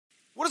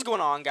What is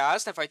going on,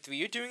 guys? F53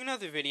 here doing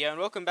another video, and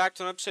welcome back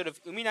to an episode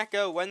of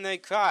Umineko When They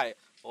Cry.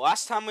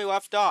 Last time we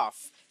left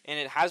off, and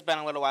it has been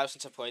a little while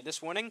since I played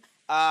this morning,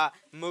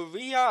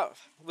 Maria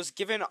was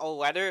given a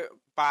letter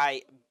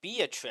by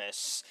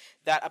Beatrice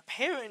that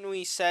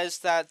apparently says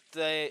that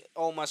they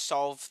all must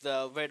solve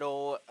the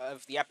riddle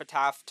of the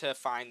epitaph to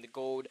find the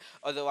gold,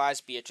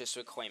 otherwise Beatrice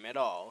would claim it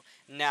all.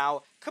 Now,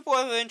 a couple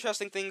other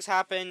interesting things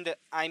happened.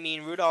 I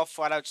mean, Rudolf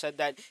flat out said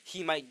that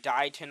he might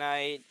die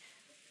tonight.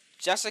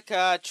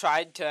 Jessica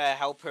tried to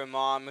help her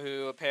mom,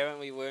 who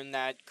apparently learned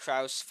that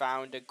Kraus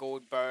found a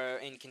gold bar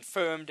and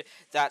confirmed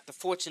that the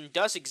fortune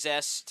does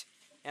exist.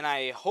 And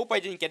I hope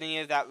I didn't get any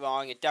of that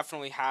wrong. It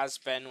definitely has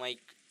been like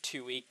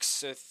 2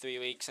 weeks or 3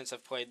 weeks since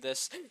I've played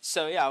this.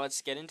 So yeah,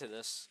 let's get into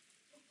this.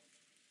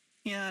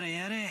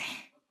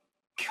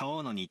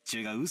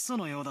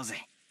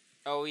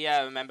 Oh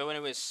yeah, remember when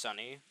it was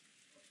sunny?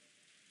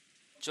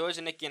 George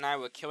and Nikki and I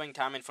were killing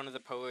time in front of the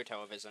polar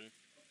television.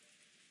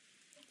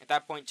 At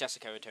that point,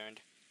 Jessica returned.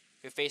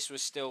 Her face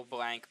was still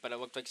blank, but it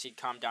looked like she'd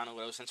calmed down a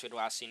little since we'd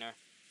last seen her.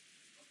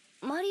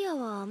 Maria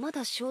wa mada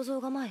shouzou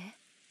ga mae?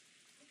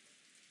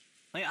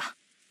 Yeah.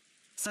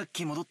 さっ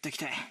き戻ってき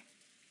て。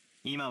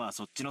今は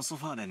そっちのソ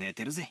ファーで寝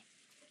てるぜ。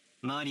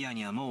マリア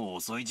にはもう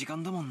遅い時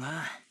間だもん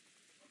な。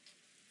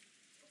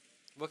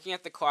Looking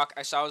at the clock,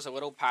 I saw it was a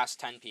little past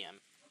 10 p.m.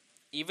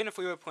 Even if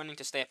we were planning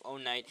to stay up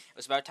all night, it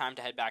was about time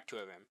to head back to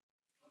her room.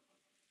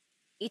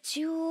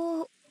 一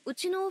応う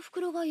ちのおふ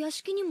くろが屋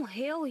敷にも部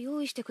屋を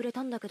用意してくれ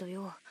たんだけど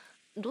よ。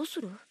どうす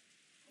る？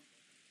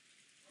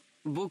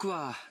僕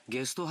は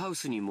ゲストハウ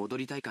スに戻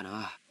りたいか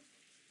な。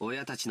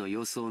親たちの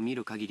様子を見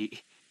る限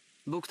り、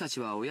僕たち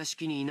はお屋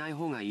敷にいない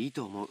方がいい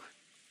と思う。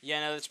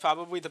Yeah, no, that's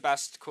probably the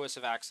best course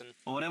of action.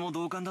 俺も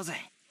同感だぜ。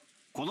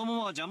子供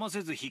は邪魔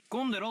せず引っ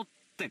込んでろっ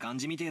て感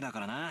じみてえだか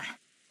らな。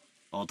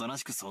おとな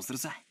しくそうする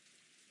さ。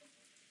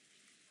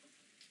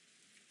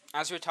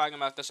As we were talking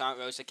about this, Aunt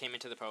Rosa came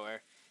into the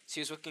parlor. She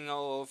was looking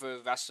all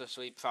over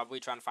restlessly, probably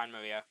trying to find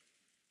Maria.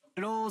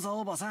 ローザ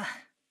おばさん。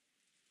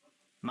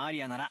マ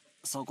リアなら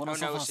そこの Oh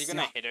ソファ no, ー is っ she す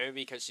よ。gonna hit her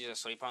because she's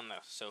asleep on the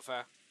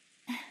sofa?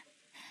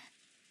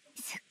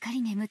 すっか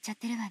り眠っちゃっ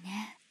てるわ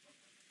ね。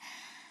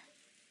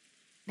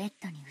ベッ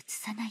ドに移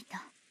さないと。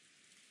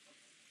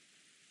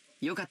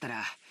よかった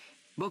ら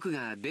僕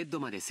がベッド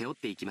まで背負っ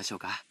ていきましょう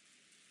か。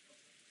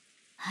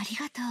あり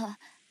がと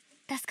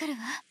う。助かるわ。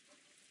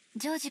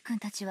ジョージ君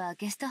たちは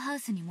ゲストハウ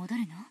スに戻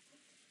るの？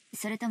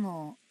それと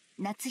も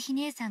夏日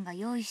姉さんが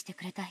用意して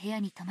くれた部屋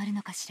に泊まる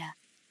のかしら。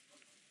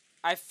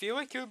I feel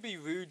like it would be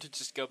rude to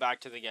just go back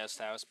to the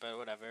guest house, but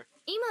whatever.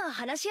 今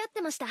話し合っ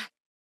てました。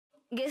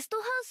ゲスト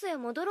ハウスへ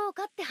戻ろう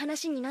かって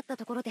話になった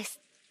ところです。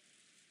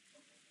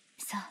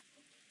そ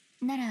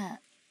う。な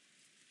ら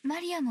マ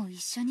リアも一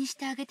緒にし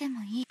てあげて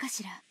もいいか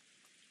しら。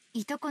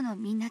いとこの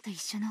みんなと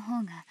一緒の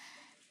方が。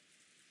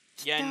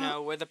Yeah,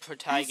 no, we're the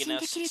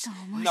protagonists.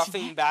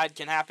 Nothing bad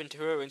can happen to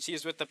her when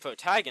she's with the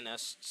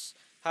protagonists.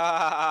 Ha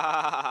ha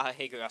ha ha ha.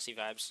 Hey, Grassy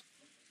vibes.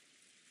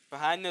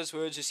 Behind those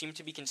words, she seemed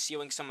to be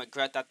concealing some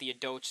regret that the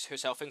adults,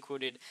 herself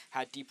included,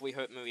 had deeply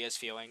hurt Maria's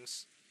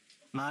feelings.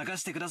 任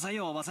してください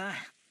よおばさん。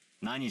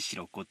何し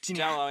ろこっちに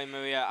Don't worry,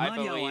 Maria. I マ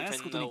リアを believe あや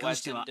すこ in と the に関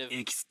しては legend of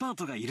エキスパー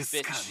トがいるっ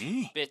すから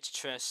ね。bitch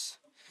Triss.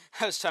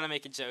 I was trying to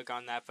make a joke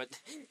on that, but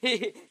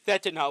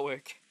that did not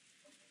work.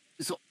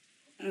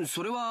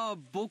 それは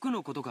僕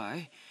のことか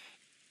い？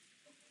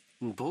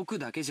僕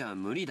だけじゃ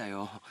無理だ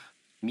よ。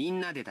み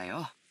んなでだ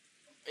よ。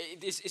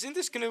Isn't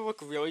this gonna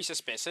look really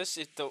suspicious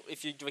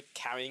if you're like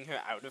carrying her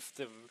out of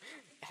the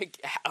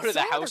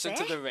house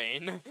into the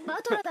rain?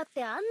 バトラだっ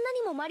てあんな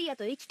にもマリア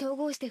と意気投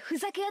合してふ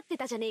ざけ合って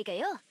たじゃねえか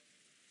よ。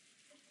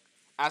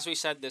As we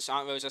said this,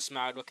 Aunt Rosa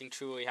smiled, looking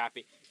truly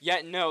happy.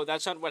 Yet no,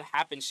 that's not what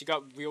happened. She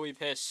got really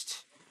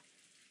pissed.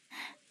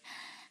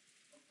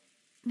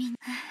 みんな、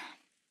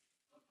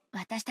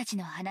私たち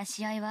の話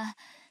し合いは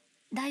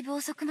だいぶ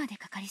遅くまで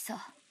かかりそう。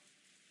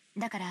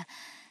だから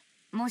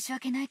申し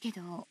訳ないけ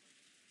ど。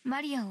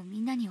マリアを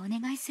みんなにお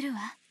願いする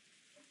わ。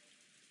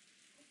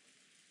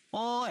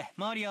おい、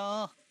マリ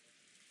ア。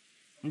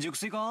熟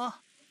睡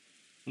か？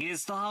ゲ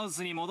ストハウ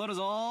スに戻る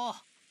ぞ。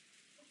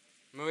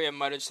Maria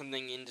muttered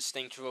something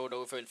indistinct, rolled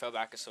over, and fell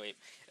back asleep.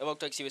 It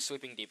looked like she was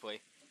sleeping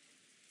deeply.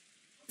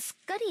 す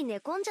っかり寝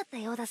込んじゃった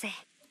ようだぜ。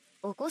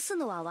起こす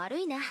のは悪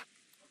いな。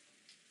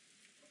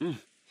うん。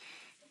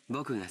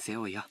僕が背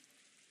負うよ。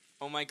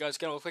Oh my god, it's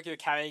gonna look like you're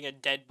carrying a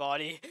dead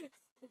body.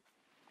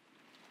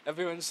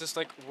 Everyone's just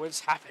like,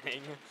 what's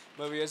happening?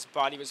 Maria's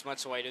body was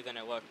much lighter than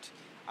it looked.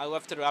 I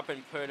lifted her up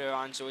and put her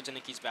on George and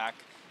Nikki's back.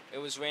 It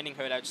was raining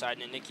hard outside,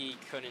 and Nikki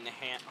couldn't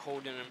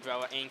hold an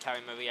umbrella and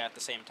carry Maria at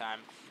the same time.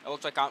 It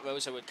looked like Aunt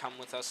Rosa would come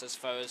with us as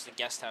far as the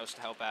guest house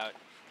to help out.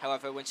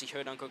 However, when she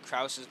heard Uncle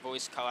Krause's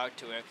voice call out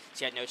to her,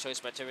 she had no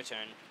choice but to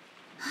return.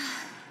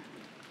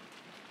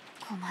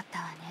 困った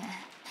わ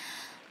ね。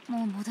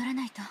もう戻ら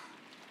ないと。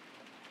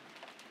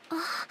あ、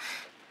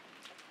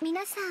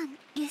皆さん、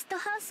ゲスト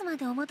ハウスま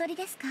でお戻り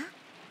ですか？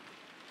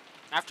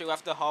 After we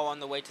left the hall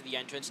on the way to the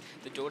entrance,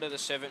 the door to the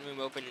servant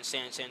room opened and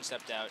Shannon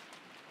stepped out.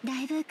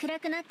 だいぶ暗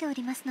くなってお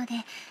りますので、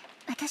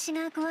私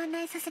がご案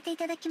内させてい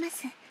ただきま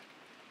す。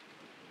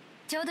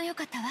ちょうどよ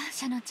かったわ、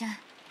シャノンちゃん。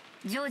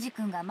ジョージ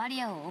君がマ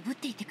リアをおぶっ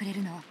ていてくれ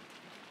るの。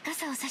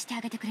傘をさして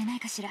あげてくれない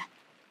かしら。は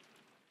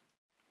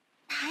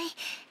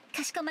い、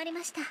かしこまり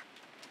ました。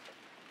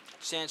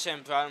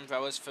Shannon brought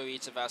umbrellas for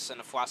each of us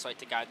and a flashlight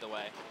to guide the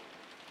way.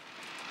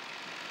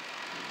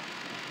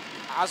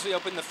 As we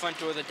opened the front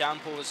door, the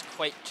downpour was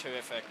quite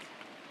terrific.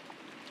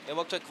 It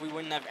looked like we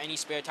wouldn't have any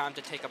spare time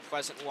to take a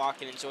pleasant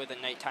walk and enjoy the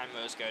nighttime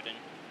rose garden.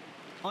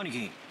 兄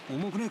貴、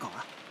重くねえか？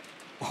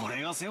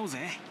俺が背負う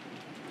ぜ。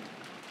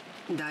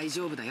大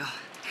丈夫だよ。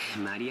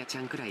マリアち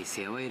ゃんくらい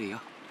背負えるよ。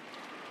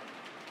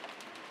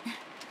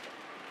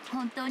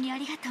本当にあ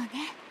りがとうね。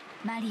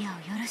マリアを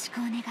よろしく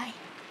お願い。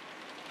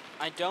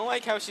I don't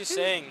like how she's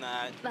saying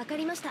that. わか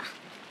りました。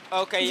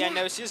Okay, yeah,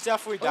 no, she's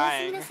definitely dying. おや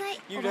すみなさい、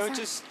 You おばさん。 don't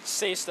just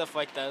say stuff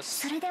like this.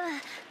 それでは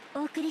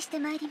お送りして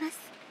まいります。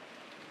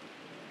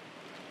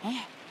え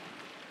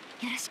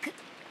え、よろしく。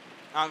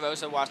Aunt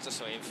Rosa watched the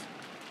slave.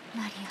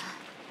 マリ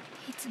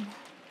ア、いつも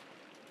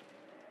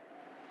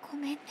ご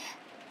めんね。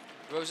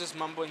 Rosa's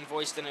mumbling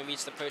voice didn't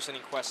reach the person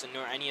in question,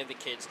 nor any of the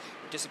kids,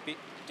 who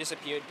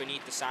disappeared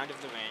beneath the sound of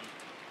the rain.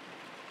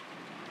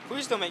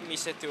 Please don't make me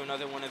sit through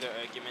another one of their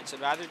arguments. I'd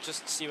rather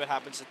just see what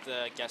happens at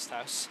the guest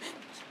house.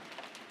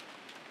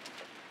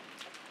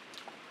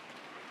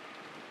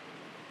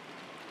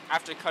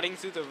 After cutting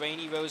through the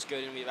rainy rose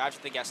garden, we arrived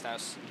at the guest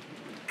house.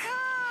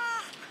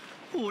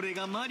 俺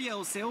がマリア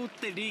を背負っ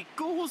て立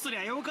候補すり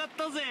ゃよかっ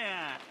たぜ。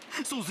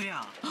そうすり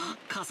ゃ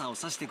傘を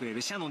さしてくれ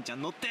るシャノンちゃ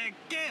んのでっ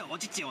けえお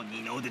乳を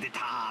二の腕で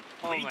た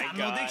っぷり堪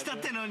能できたっ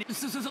てのに。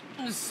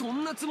そ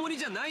んなつもり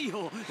じゃない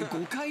よ。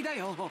誤解だ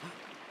よ。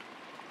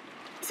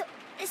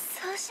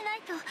そうしな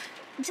いと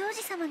ジョー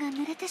ジ様が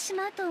濡れてし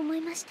まうと思い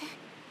まして。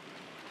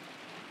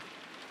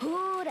ほ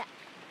ーら、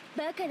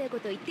バカなこ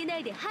と言ってな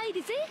いで入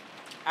るぜ。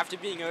 After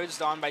being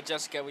urged on by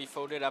Jessica, we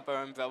folded up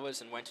our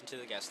umbrellas and went into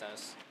the guest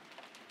house.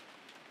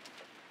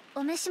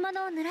 お召し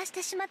物を濡らし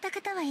てしまった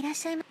方はいらっ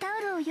しゃいます。タオ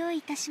ルを用意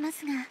いたしま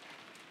すが。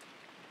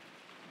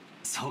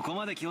そこ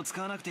まで気を使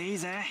わなくていい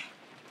ぜ。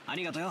あ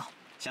りがとうよ、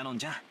シャノン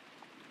ちゃん。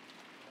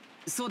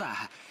そうだ。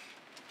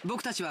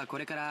僕たちはこ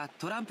れから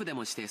トランプで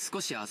もして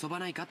少し遊ば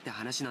ないかって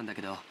話なんだ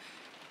けど。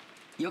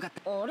よかっ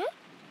た。あれ、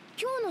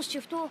今日の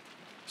シフト、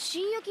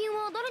深夜勤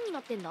は誰に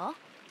なってんだ？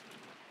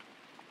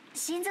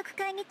親族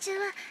会議中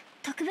は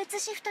特別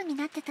シフトに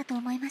なってたと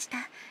思いました。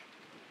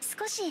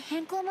少し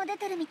変更も出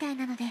てるみたい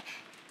なので、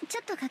ち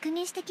ょっと確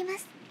認してきま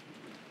す。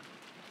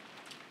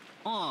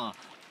あ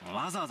あ、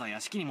わざわざ屋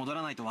敷に戻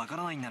らないとわか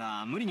らないんな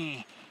ら無理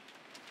に。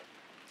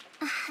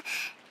あ、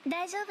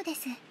大丈夫で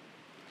す。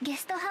ゲ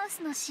ストハウ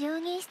スの使用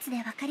人室で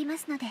わかりま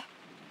すので、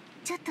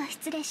ちょっと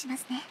失礼しま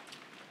すね。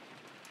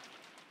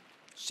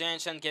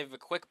Shannon gave a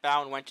quick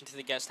bow and went into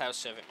the guest house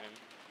servant room.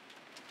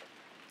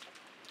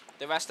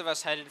 The rest of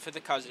us headed for the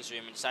cousin's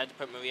room and decided to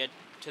put Maria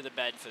to the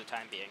bed for the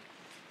time being.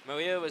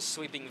 Maria was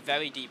sleeping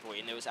very deeply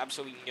and there was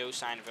absolutely no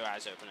sign of her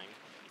eyes opening.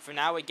 For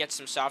now, we'd get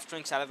some soft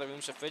drinks out of the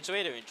room's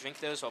refrigerator and drink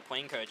those while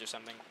playing cards or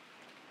something.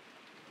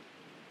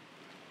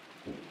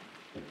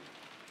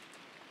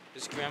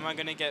 Is Grandma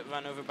gonna get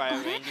run over by a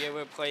reindeer?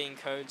 We're playing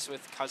cards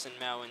with Cousin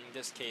Mel, in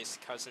this case,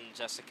 Cousin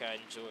Jessica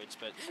and George,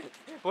 but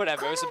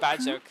whatever, it was a bad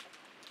joke.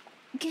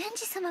 源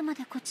氏様ま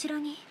でこちら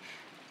に。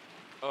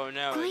 Oh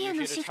no, are you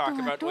here to talk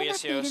about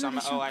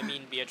Uyashiro-sama? Oh, I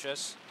mean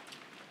Beatrice.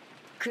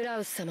 クラ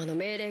ウス様の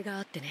命令が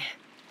あってね、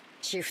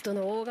シフト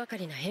の大掛か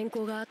りな変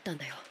更があったん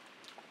だよ。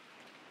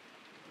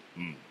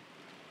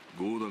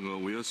ゴーダが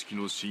お屋敷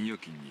の深夜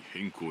勤に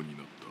変更に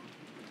なっ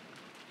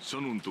た。シ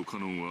ャノンとカ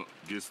ノンは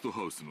ゲスト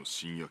ハウスの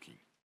深夜勤。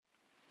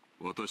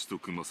私と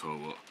熊沢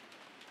は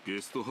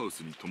ゲストハウス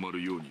に泊ま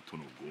るようにと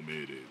のご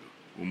命令だ。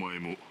お前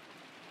も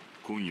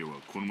今夜は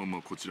このま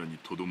まこちらに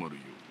とどまる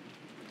よ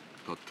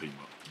う。たった今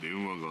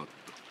電話があった。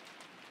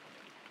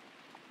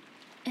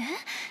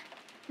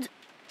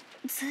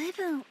ずい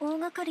ぶん大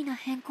掛かりな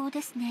変更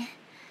ですね。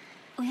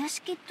お屋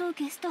敷と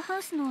ゲストハ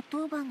ウスの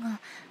当番が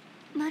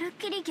まるっ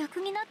きり逆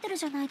になってる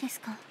じゃないです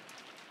か。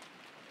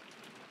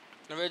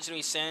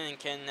 Originally, Shannon and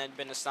Ken had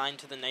been assigned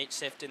to the night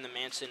shift in the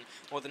mansion,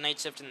 while the night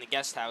shift in the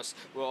guest house,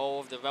 where all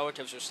of the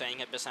relatives were staying,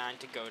 had been assigned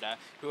to Goda,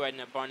 who had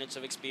an abundance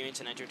of experience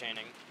in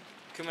entertaining.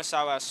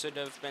 Kumasawa should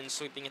have been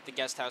sleeping at the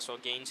guest house, while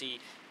Genji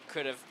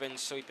could have been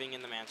sleeping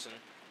in the mansion.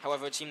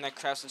 However, it seemed that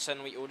Krauss had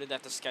suddenly ordered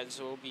that the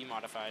schedule be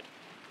modified.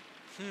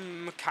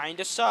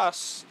 Kinda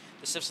sus.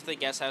 The shifts at the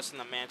guest house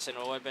and the mansion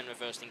all had been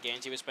reversed, and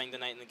Genji was spending the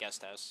night in the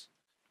guest house.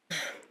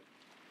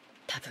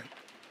 多分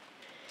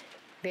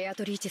ベア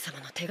トリーチ様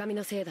の手紙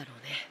のせいだろ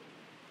うね。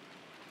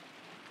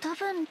多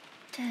分っ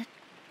て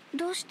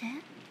どうして？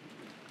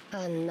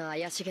あんな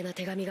怪しげな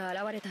手紙が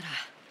現れたら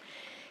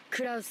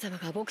クラウス様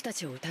が僕た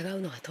ちを疑う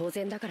のは当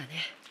然だからね。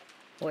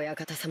親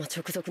方様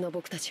直属の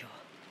僕たちを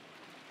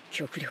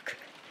極力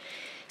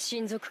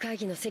親族会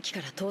議の席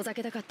から遠ざ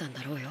けたかったん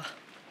だろうよ。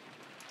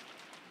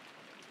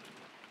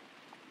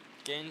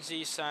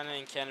Genji, Sana,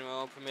 and Ken were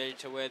all permitted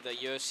to wear the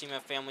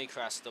Ushiromiya family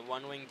crest, the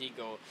one-winged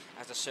eagle,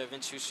 as the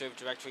servants who served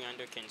directly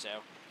under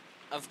Kinzo.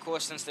 Of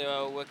course, since they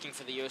were working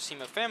for the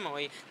Ushiromya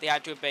family, they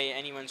had to obey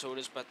anyone's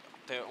orders, but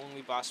their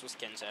only boss was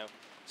Kenzo.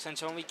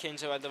 Since only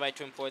Kenzo had the right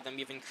to employ them,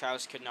 even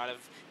Kraus could not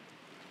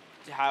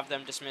have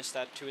them dismiss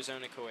that to his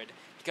own accord.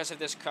 Because of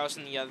this, Kraus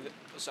and the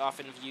others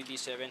often viewed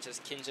these servants as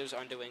Kenzo's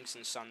underlings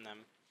and shunned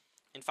them.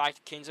 In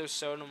fact, Kenzo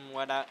seldom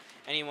let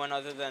anyone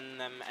other than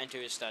them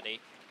enter his study.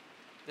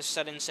 This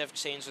sudden shift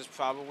change was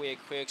probably a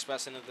clear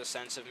expression of the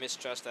sense of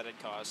mistrust that had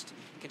caused.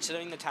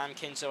 Considering the time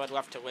Kenzo had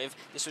left to live,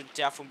 this would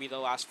definitely be the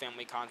last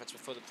family conference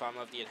before the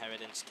problem of the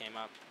inheritance came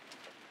up.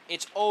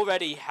 It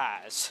already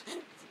has.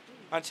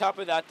 On top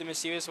of that, the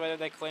mysterious letter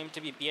that claimed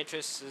to be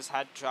Beatrice's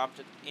had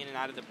dropped in and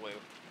out of the blue.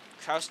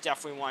 Kraus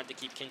definitely wanted to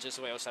keep Kenzo's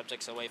loyal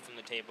subjects away from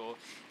the table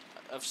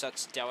of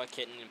such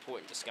delicate and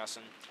important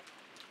discussion.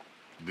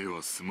 で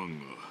はすまん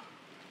が、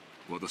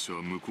私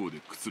は向こうで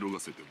くつろが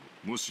せても、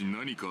もし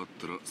何かあっ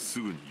たらす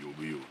ぐに呼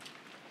ぶように。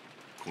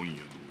今夜の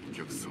お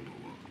客様は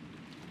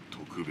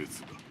特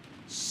別だ。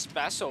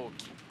Special.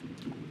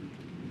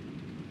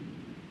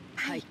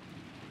 はい、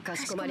か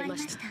しこまりま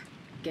した。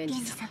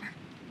源氏様。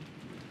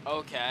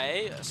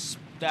Okay,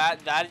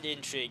 that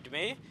intrigued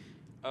me.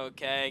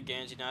 Okay,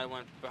 Genji now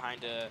went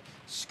behind a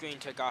screen,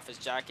 took off his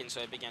jacket, so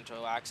he began to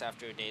relax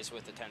after a day's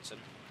with attention.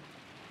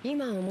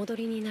 今お戻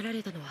りになら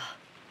れたのは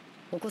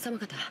お子様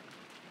方。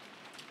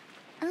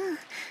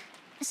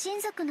親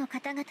族の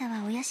方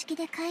々はお屋敷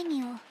で会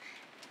議を。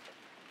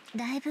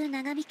だいぶ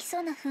長引きそ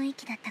うな雰囲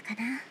気だったか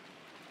な。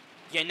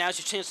Yeah, now's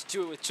your chance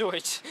to do it with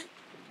George.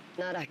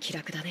 なら気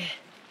楽だね。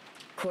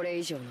これ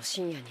以上の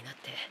深夜になっ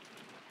て、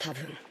多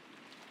分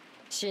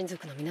親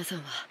族の皆さん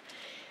は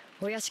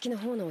お屋敷の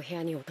方のお部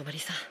屋にお泊まり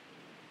さ。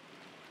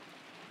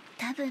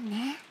多分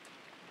ね。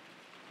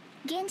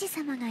源氏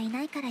様がい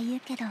ないから言う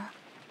けど、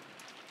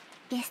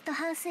ゲスト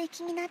ハウス行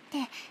きになっ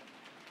て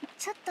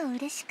ちょっと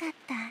嬉しかっ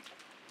たか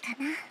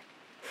な。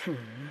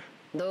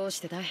どうし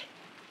てだい？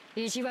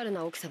意地悪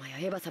な奥様や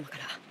エヴァ様か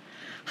ら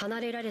離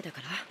れられた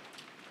から？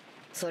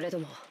それと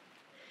も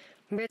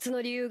別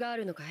の理由があ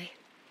るのかい？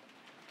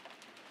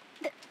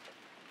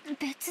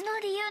別の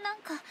理由なん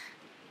か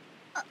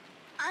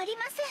あり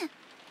ません。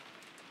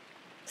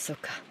そっ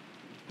か。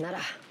なら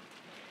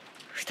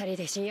二人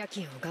で深夜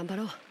勤を頑張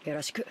ろう。よ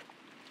ろしく、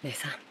姉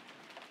さん。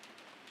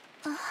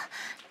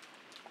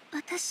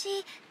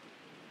私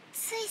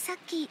ついさっ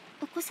き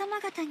お子様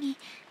方に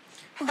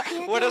お部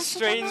屋で What a 遊ばない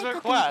strange かと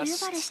お呼ばれ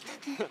request. して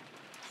て。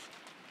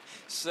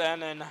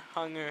Shannon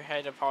hung her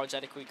head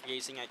apologetically,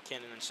 gazing at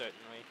Cannon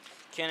uncertainly.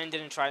 Cannon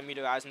didn't try to meet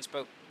her eyes and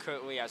spoke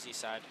curtly as he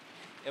said.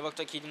 It looked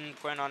like he didn't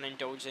plan on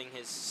indulging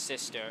his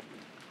sister.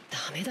 ダ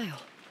メだよ。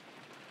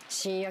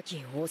深夜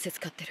勤を仰せつ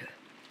かってる。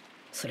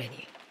それ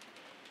に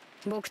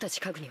僕た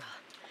ち家具には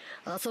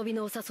遊び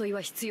のお誘い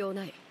は必要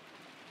ない。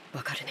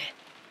わかるね。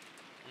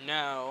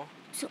No.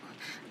 そ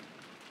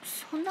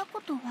んな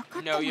こと分か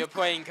って No, ます you're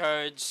か？ playing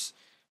cards.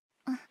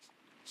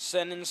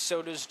 Shannon's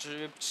shoulders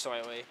drooped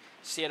slightly.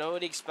 She had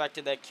already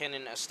expected that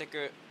Cannon, a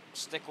stickler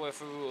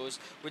for rules,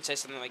 would say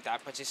something like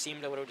that, but she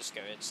seemed a little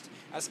discouraged.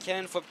 As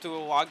Cannon flipped through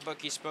a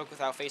logbook, he spoke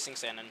without facing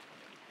Shannon.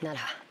 なら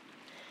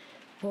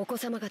お子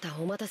様方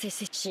お待たせ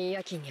して深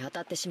夜勤に当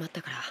たってしまっ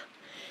たから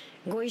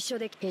ご一緒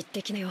で行っ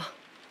てきなよ。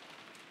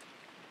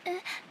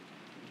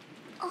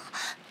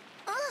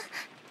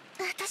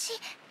私謝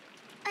っ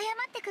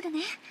てくる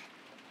ね。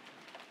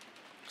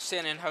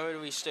Shannon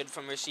hurriedly stood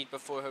from her seat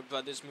before her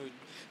brother's mood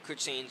could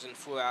change and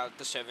flew out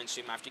the servant's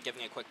room after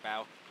giving a quick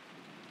bow.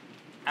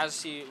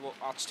 As he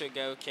watched her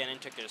go, Cannon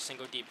took a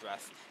single deep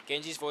breath.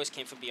 Genji's voice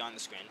came from beyond the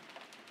screen.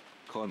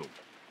 カノン、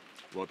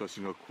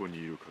私がここに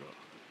いるから。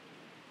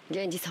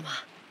源氏様、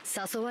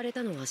誘われ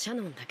たのはシャ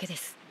ノンだけで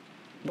す。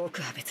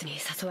僕は別に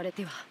誘われ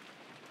ては。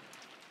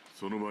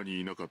その場に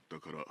いなかった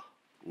から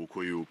お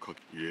声をか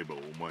ければ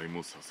お前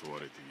も誘わ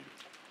れている。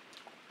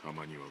た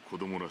まには子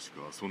供らしく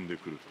遊んで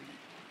くると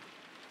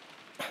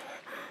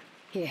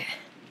いい。いえ、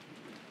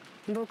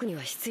僕に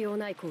は必要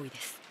ない行為で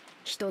す。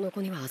人の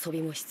子には遊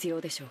びも必要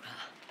でしょうが、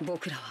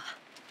僕らは。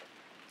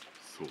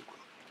そうか。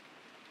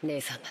姉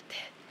さんだって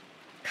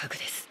家具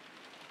です。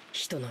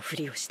人のふ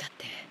りをしたっ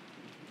て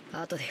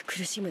後で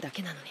苦しむだ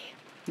けなのに、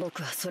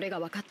僕はそれが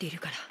分かっている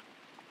から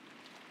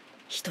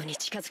人に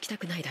近づきた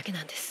くないだけ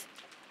なんです。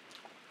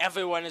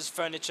 Everyone is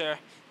furniture.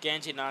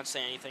 Genji did not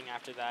say anything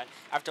after that.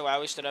 After a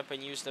while, he stood up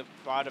and used a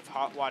pot of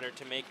hot water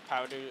to make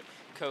powdered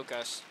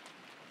coca.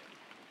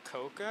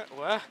 Coca?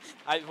 What?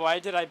 Why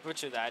did I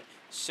butcher that?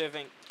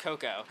 Serving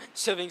cocoa.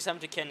 Serving some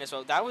to Ken as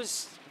well. That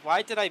was...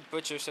 Why did I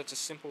butcher such a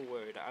simple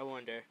word? I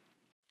wonder.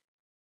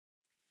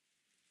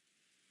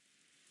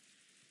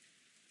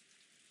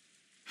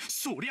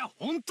 そりゃ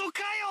本当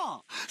か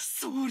よ。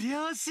そり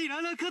ゃ知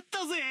らなかっ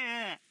た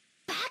ぜ。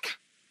バカ、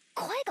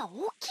声が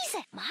大きい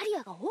ぜ。マリ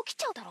アが起き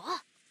ちゃうだろ。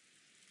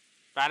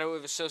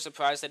Battle was so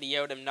surprised that he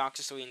yelled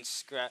obnoxiously and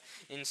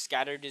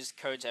scattered his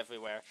cards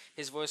everywhere.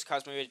 His voice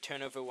caused Maria to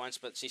turn over once,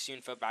 but she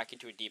soon fell back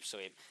into a deep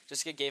sleep.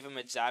 Jessica gave him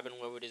a jab and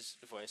lowered his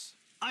voice.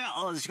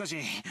 しかし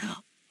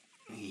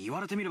言わ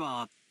れてみれ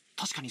ば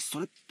確かにそ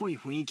れっぽい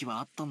雰囲気は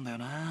あったんだよ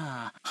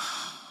な。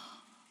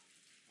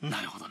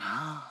なるほど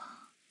な。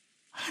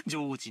ジ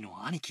ョージ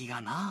の兄貴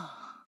が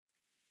な。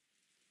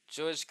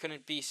George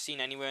couldn't be seen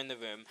anywhere in the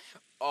room.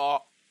 Oh,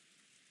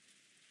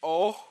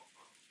 oh,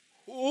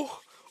 oh,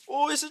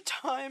 oh, is it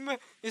time?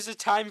 Is it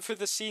time for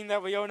the scene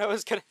that we all know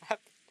is gonna happen?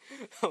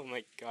 Oh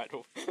my god.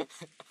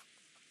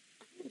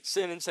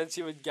 Shannon said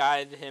she would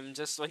guide him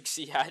just like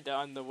she had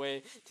on the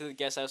way to the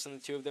guest house,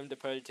 and the two of them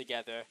departed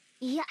together.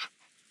 いや、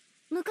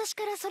昔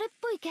からそれっ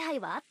ぽい気配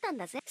はあったん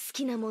だぜ。好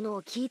きなもの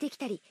を聞いてき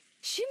たり、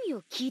趣味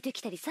を聞いて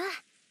きたりさ。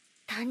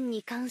単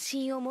に関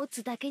心を持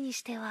つだけに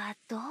しては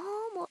どう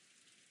も。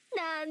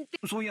なんて。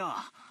そういや、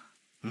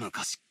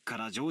昔か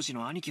らジョージ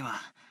の兄貴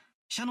は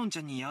シャノンち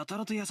ゃんにやた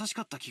らと優し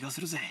かった気が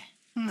するぜ。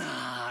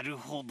なる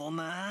ほど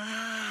な。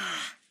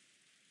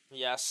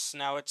Yes,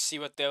 now let's see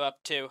what they're up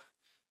to.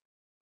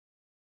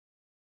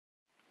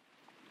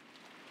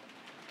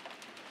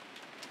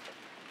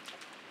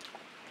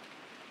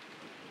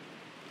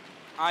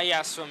 Ah,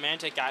 yes,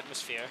 romantic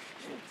atmosphere.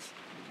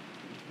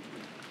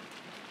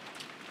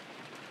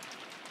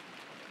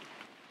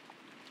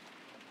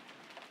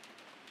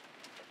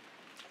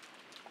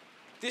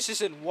 This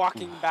isn't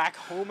walking back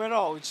home at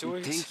all,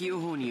 George. 天気予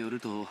報による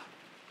と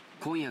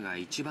今夜が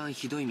一番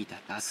ひどいみた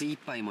い。明日いっ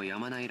ぱいもや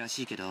まないら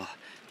しいけど、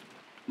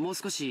もう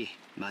少し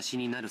マシ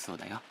になるそう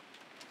だよ。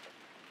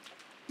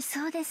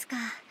そうですか。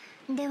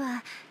で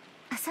は、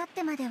あさっ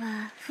てまで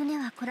は船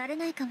は来られ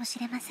ないかもし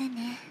れません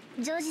ね。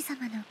ジョージ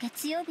様の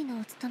月曜日の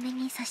お勤め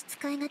に差し支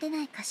えが出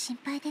ないか心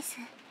配です。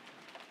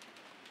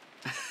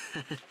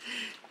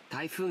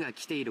台風が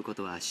来ているこ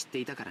とは知って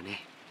いたからね。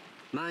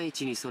万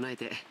一に備え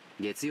て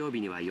月曜日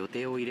には予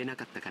定を入れな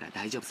かったから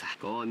大丈夫さ。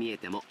こう見え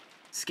ても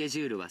スケ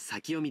ジュールは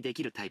先読みで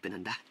きるタイプな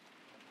んだ。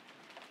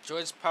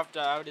George puffed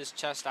out his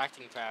chest,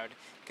 acting proud.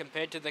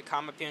 Compared to the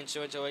calm appearance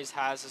George always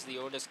has as the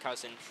oldest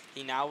cousin,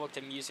 he now looked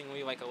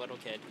amusingly like a little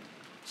kid.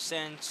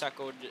 Shannon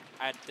chuckled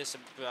at this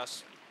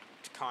abrupt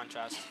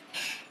contrast.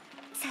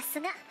 さす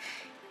が。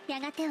や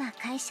がては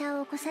会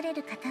社を起こされ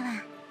る方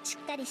はし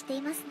っかりして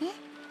いますね。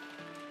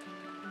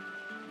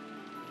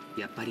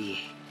やっぱり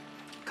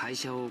会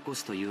社を起こ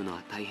すというの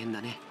は大変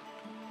だね。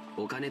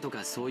お金と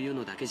かそういう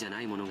のだけじゃ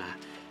ないものが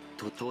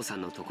父さ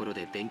んのところ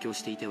で勉強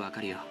していてわ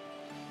かるよ。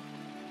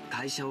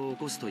会社を起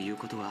こすという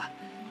ことは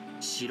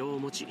城を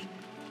持ち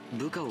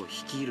部下を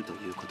率いると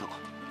いうこと。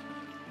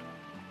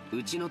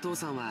うちの父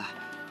さんは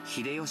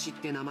秀吉っ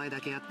て名前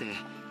だけあって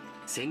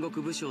戦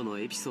国武将の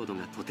エピソード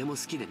がとても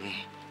好きで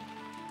ね。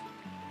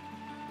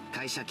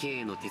会社経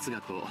営の哲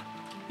学を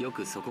よ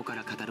くそこか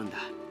ら語るんだ。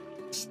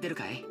知ってる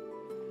かい？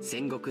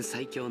戦国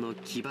最強の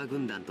騎馬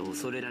軍団と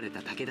恐れられ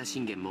た武田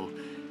信玄も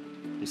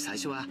最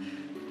初は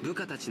部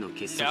下たちの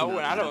結束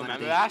がバラバラ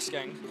で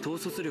統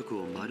率力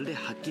をまるで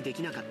発揮で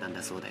きなかったん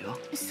だそうだよ。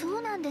そ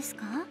うなんです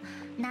か？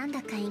なん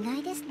だか意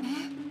外ですね。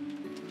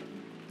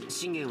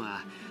信玄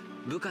は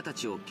部下た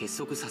ちを結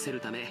束させる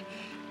ため、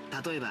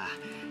例えば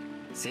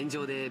戦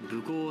場で武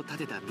功を立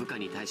てた部下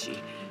に対し、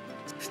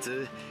普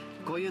通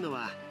こういうの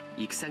は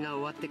戦が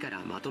終わってから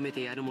まとめ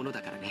てやるもの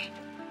だからね。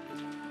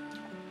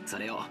そ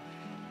れを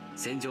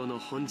戦場の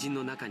本陣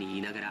の中に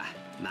いながら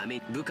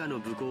部下の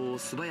武功を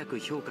素早く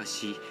評価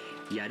し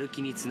やる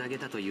気につなげ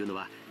たというの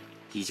は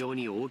非常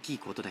に大きい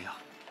ことだよ。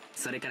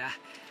それから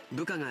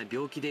部下が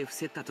病気で伏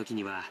せった時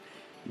には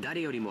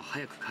誰よりも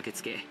早く駆け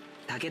つけ、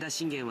武田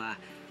信玄は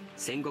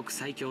戦国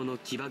最強の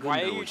騎馬軍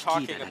団を率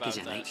いただけ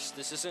じゃない、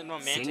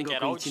戦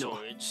国一の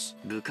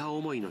部下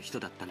思いの人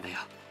だったんだよ。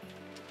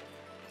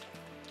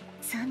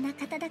そんな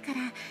方だか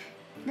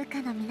ら部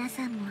下の皆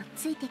さんも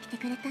ついてきて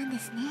くれたんで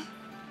すね。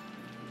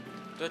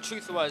The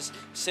truth was,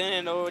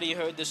 Shannon had already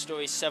heard the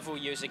story several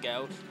years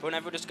ago, but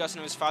whenever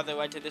discussing with his father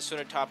led to this sort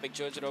of topic,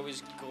 George would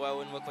always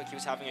glow and look like he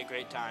was having a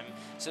great time.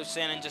 So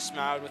Shannon just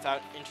smiled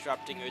without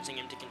interrupting, urging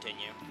him to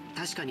continue.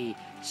 確かに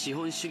資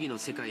本主義の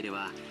世界で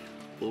は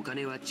お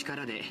金は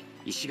力で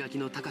石垣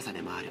の高さ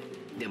でもある。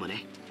でも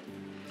ね、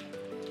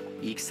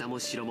戦も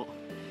城も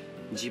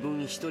自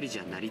分一人じ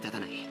ゃ成り立た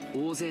ない。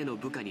大勢の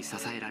部下に支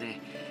えら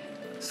れ、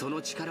そ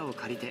の力を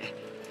借りて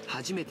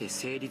初めて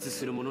成立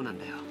するものなん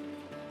だよ。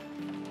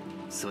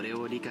それ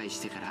を理解し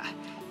てから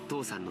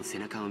父さんの背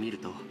中を見る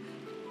と、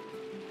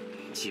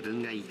自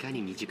分がいか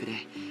に未熟で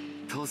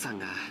父さん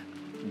が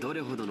ど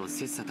れほどの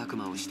切磋琢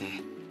磨をして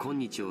今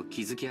日を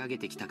築き上げ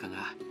てきたかが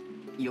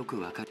よく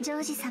わかる。ジョ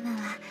ージ様は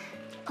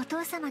お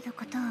父様の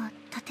ことを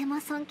とて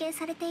も尊敬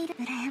されている。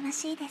羨ま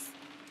しいです。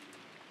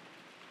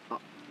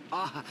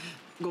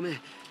ごめん、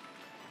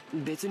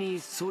別に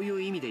そうい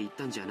う意味で言っ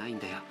たんじゃないん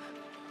だよ。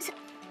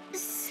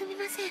すみ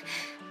ません。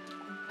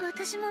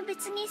私も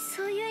別に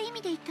そういう意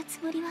味で言ったつ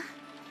もりは。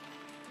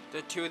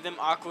The two of them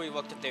awkwardly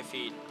looked at their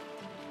feet.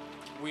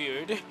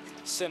 Weird.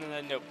 Shannon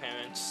had no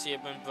parents. She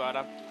had been brought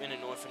up in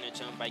an orphanage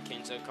owned by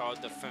Kenzo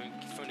called the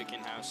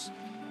Funikin House.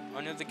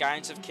 Under the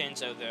guidance of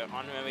Kenzo, the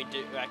honorary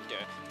director,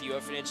 the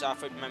orphanage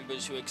offered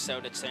members who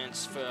excelled a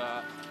chance for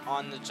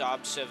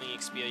on-the-job serving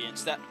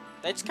experience.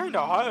 That's kind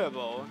of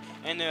horrible.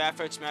 In their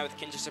efforts met with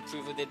Kinja's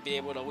approval, they'd be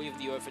able to leave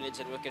the orphanage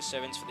and work as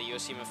servants for the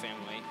Ushiromiya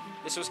family.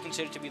 This was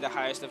considered to be the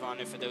highest of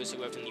honor for those who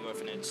lived in the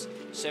orphanage.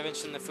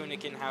 Servants from the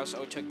Funikin house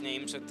all took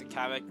names with the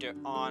character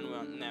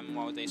on them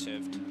while they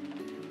served.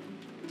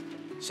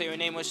 So your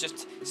name was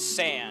just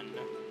San.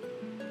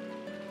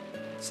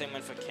 Same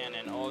went for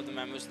canon. All of the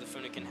members of the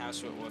Funikin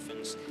house were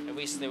orphans. At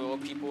least they were all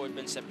people who had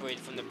been separated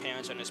from their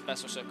parents under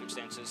special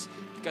circumstances.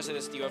 Because of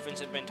this, the orphans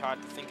had been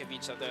taught to think of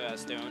each other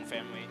as their own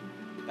family.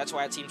 That's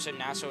why it seemed so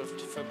natural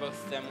for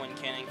both of them when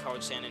Canon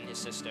called Shannon his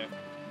sister.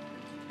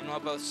 And while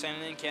both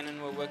Shannon and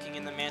Canon were working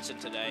in the mansion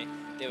today,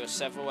 there were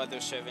several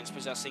other servants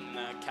possessing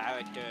the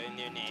character in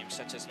their names,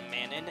 such as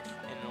Manon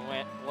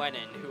and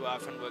Lennon, who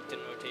often worked in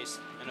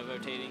a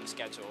rotating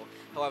schedule.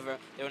 However,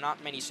 there were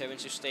not many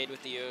servants who stayed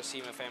with the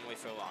Ushiromiya family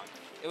for long.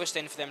 It was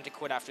then for them to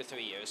quit after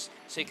 3 years,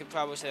 so you could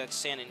probably say that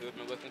Shannon, who had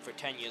been working for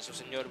 10 years,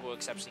 was a notable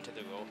exception to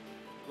the rule.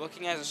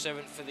 Working as a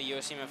servant for the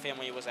Ushiromiya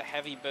family was a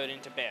heavy burden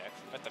to bear,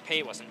 but the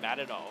pay wasn't bad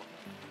at all.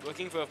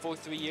 Working for a full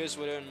 3 years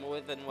would earn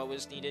more than what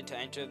was needed to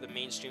enter the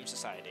mainstream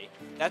society.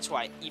 That's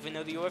why, even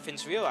though the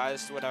orphans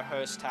realized what a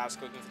harsh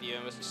task working for the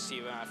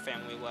Ushiromiya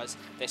family was,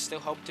 they still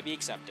hoped to be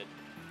accepted.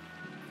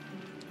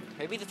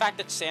 Maybe the fact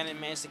that Shannon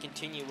managed to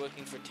continue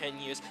working for 10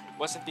 years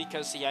wasn't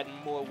because he had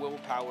more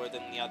willpower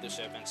than the other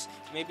servants.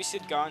 Maybe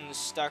he'd gone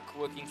stuck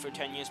working for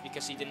 10 years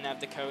because he didn't have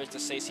the courage to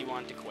say he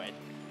wanted to quit.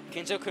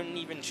 Kinzo couldn't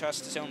even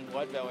trust his own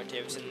blood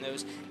relatives, and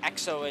those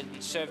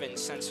excellent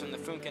servants sent from the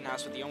Funkin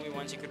house were the only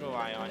ones he could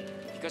rely on.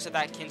 Because of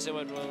that, Kinzo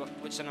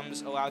would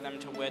sometimes allow them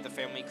to wear the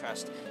family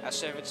crest as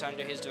servants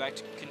under his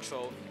direct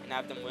control and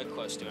have them work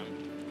close to him.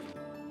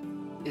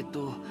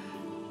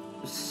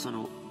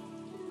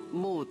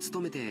 もう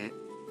勤めて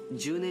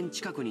10年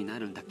近くにな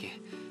るんだっけ。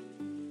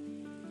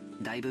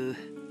だいぶ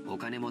お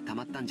金も貯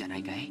まったんじゃな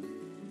いかい？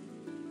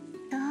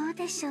どう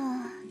でしょう。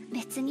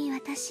別に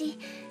私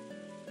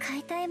買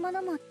いたいも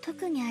のも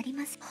特にあり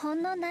ます。ほ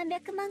んの何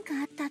百万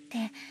かあったっ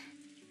て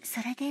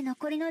それで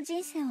残りの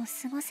人生を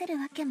過ごせる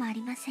わけもあ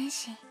りません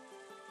し。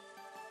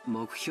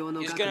目標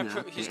の額があっ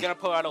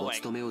てお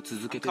勤めを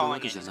続けてるわ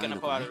けじゃないの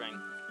かい？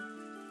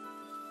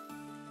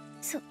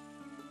そ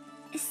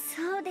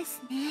うで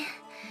すね。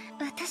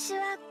私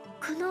は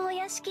このお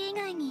屋敷以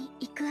外に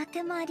行くあ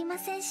てもありま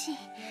せんし、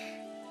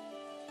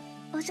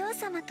お嬢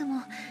様と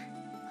も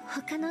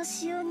他の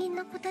使用人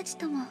の子たち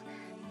とも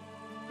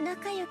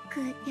仲良く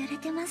やれ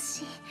てます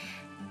し、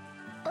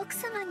奥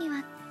様に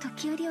は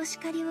時折お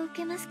叱りを受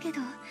けますけ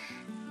ど、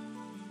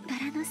バ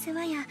ラの世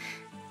話や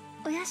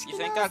お屋敷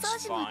のお掃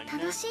除も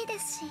楽しいで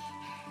すし。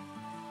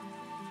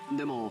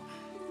でも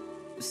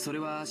それ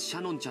はシャ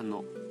ノンちゃん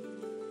の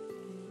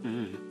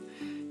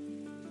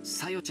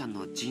サヨちゃん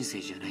の人生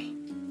じゃない。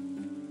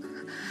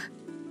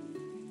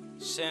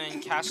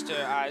Shannon cast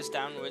her eyes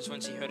downwards when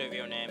she heard her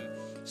real name.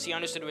 She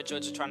understood what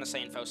George was trying to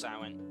say and fell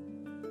silent.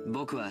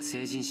 僕は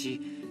成人し、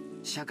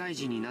社会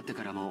人になって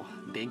からも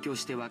勉強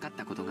して分かっ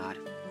たことがあ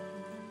る。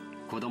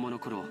子供の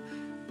頃、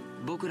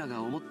僕ら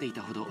が思ってい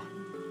たほど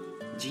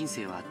人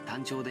生は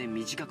単調で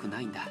短く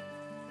ないんだ。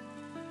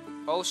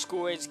All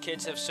school-age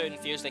kids have certain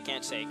fears they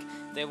can't shake.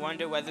 They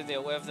wonder whether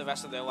they'll live the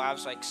rest of their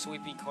lives like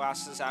sleepy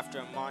classes after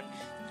a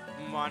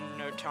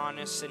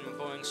monotonous and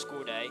boring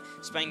school day,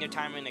 spending their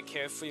time in a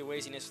carefree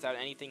laziness without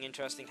anything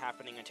interesting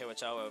happening until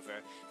it's all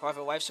over.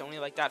 However, life's only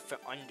like that for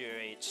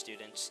underage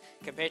students.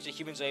 Compared to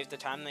humans' life, the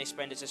time they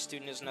spend as a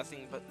student is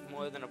nothing but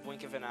more than a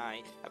blink of an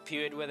eye, a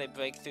period where they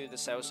break through the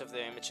cells of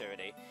their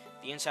immaturity.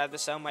 The inside of the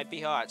cell might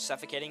be hot,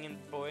 suffocating and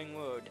boring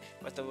road,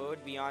 but the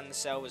road beyond the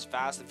cell is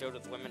vast and filled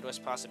with limitless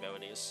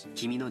possibilities.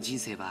 君の人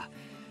生は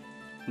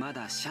ま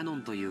だシャノ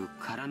ンという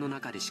殻の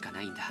中でしか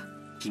ないんだ。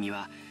君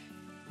は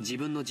自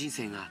分の人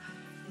生が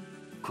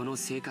この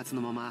生活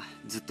のまま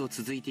ずっと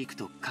続いていく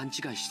と勘違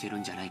いしてる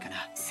んじゃないか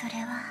な。それ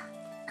は。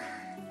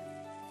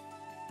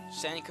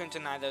Shannon couldn't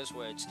deny those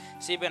words.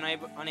 She had been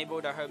unable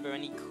to harbor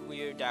any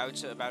clear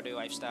doubts about her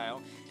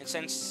lifestyle, and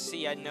since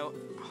she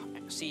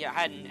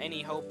hadn't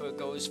any hope or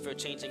goals for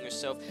changing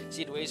herself,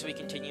 she had lazily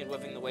continued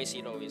living the way she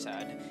had always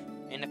had.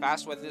 In the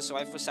past, whether this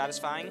life was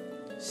satisfying,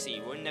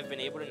 she wouldn't have been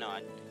able to know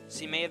it.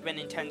 She may have been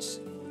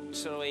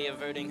intentionally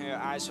averting her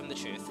eyes from the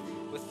truth.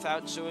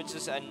 Without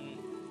George's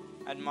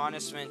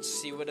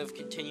admonishments, she would have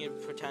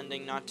continued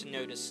pretending not to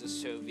notice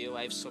as her real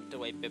life slipped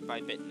away bit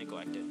by bit,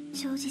 neglected.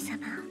 ジョージ様、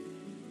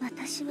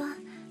私は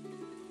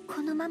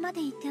このまま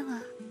でいて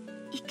は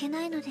いけ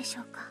ないのでし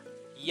ょうか？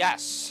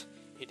 Yes,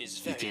 it is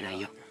very いけな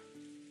いよ。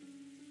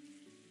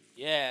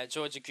Yeah,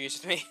 George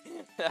agrees with me.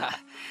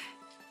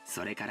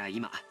 それから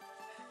今、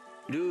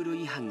ルール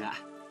違反が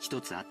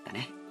一つあった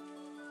ね。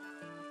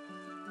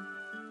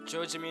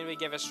George immediately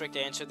gave a strict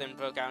answer, then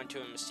broke out into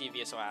a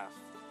mischievous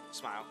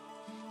smile.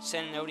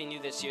 Shannon already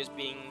knew that she was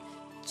being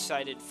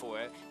cited for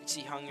it, and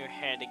she hung her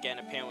head again,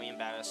 apparently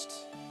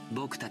embarrassed.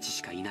 僕たち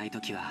しかいない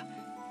ときは、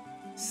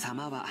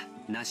様は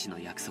なしの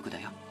約束だ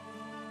よ。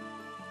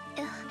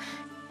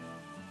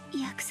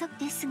約束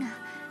ですが、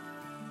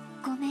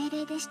ご命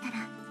令でしたら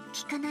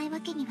聞かないわ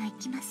けにはい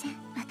きません。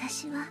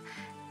私は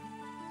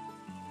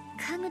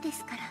家具で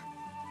すか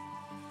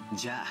ら。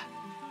じゃあ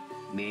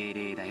命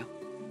令だよ。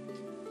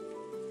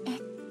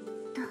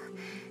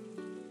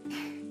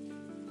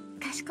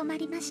かしこま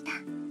りました、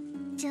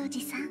ジョー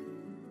ジさん。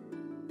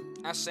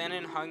As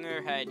Shannon hung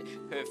her head,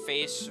 her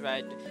face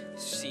red,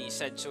 she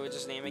said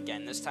George's name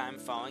again, this time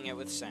following it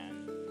with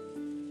San.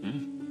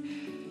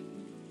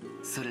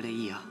 それで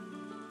いいよ、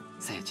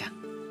さよちゃ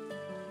ん。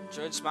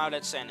George smiled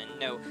at Shannon,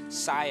 no,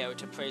 Sayo,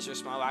 to praise her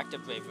small act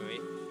of bravery.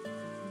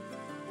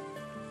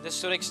 This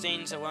short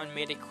exchange alone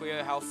made it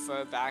clear how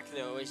far back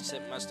their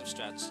relationship must have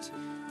stretched.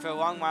 For a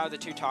long while, the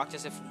two talked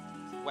as if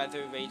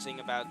weather raging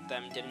about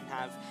them didn't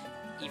have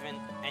even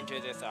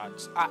entered their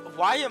thoughts.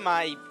 Why am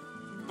I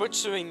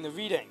butchering the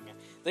reading?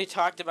 They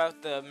talked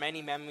about the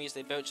many memories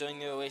they built during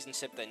their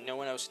relationship that no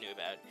one else knew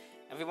about.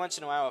 Every once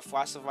in a while, a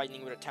flash of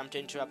lightning would attempt to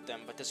interrupt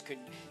them, but this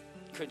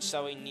could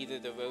sully neither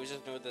the roses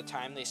nor the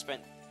time they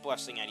spent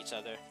blushing at each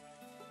other.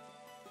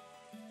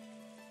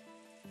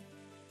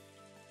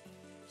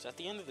 Is that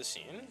the end of the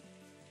scene?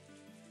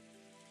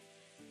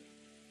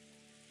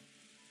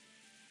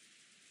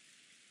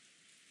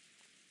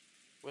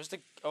 Where's the...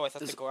 Oh, I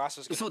thought the glass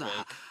was gonna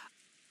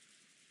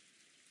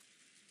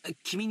break.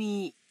 君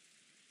に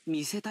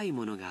見せたい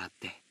ものがあっ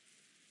て。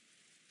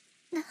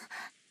なん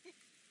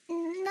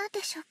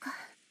でしょうか。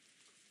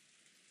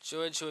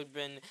George, who had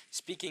been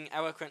speaking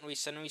eloquently,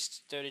 suddenly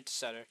started to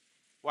stutter.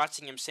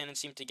 Watching him, Shannon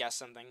seemed to guess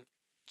something.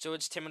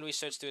 George timidly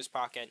searched through his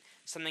pocket.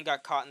 Something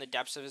got caught in the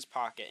depths of his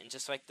pocket, and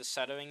just like the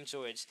stuttering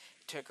George,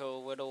 it took a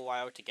little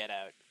while to get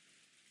out.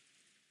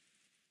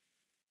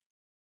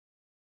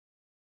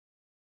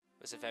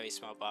 It was a very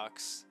small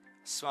box.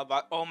 Small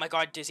box. Oh my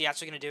god, is he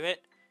actually gonna do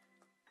it?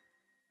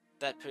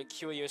 That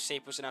peculiar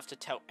shape was enough to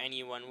tell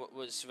anyone what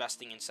was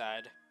resting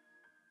inside.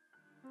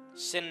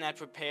 Shannon had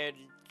prepared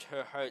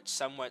her heart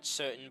somewhat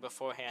certain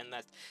beforehand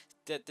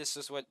that this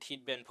was what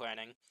he'd been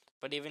planning.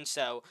 But even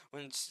so,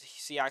 when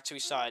she actually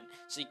saw it,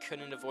 she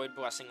couldn't avoid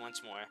blushing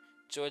once more.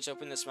 George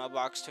opened the small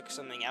box, took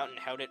something out, and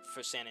held it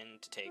for Shannon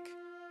to take.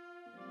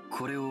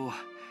 これを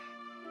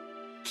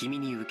君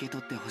に受け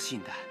取ってほしい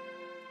んだ。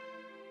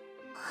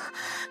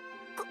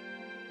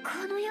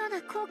このよう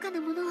な高価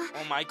なものは。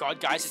Oh my god,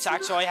 guys, it's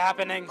actually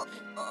happening!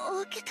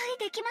 お受け取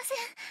りできま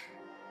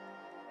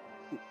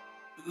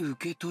せん。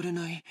受け取れ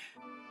ない。い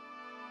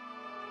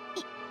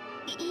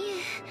え、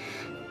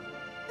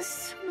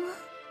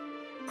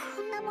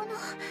こんなもの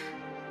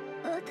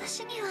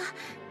私には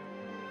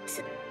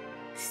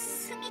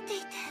過ぎて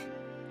いて。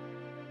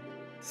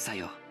さ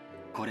よ、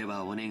これ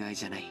はお願い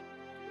じゃない。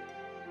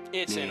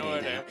It's in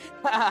order.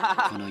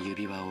 この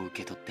指輪を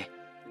受け取って。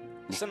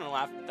Someone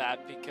laughed at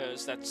that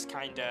because that's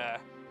kinda...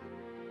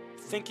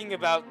 Thinking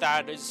about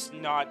that is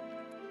not...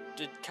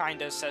 It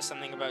kinda says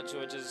something about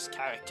George's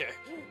character.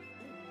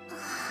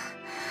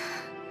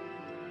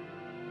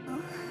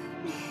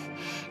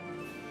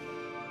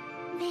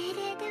 命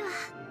令では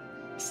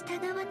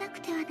従わな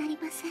くてはなり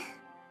ません。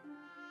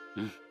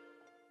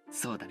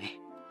そうだね。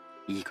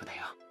いい子だ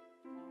よ。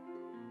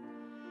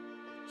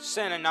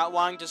Shannon, not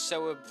wanting to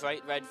show a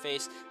bright red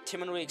face,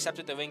 timidly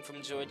accepted the ring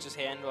from George's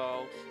hand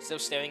while still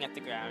staring at the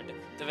ground.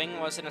 The ring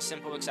wasn't a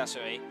simple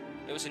accessory.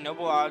 It was a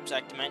noble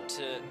object meant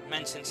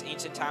since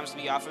ancient times to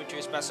be offered to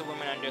a special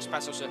woman under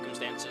special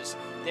circumstances.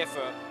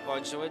 Therefore,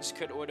 while George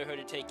could order her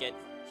to take it,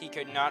 he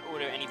could not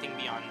order anything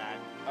beyond that.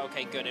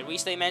 Okay, good. At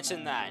least they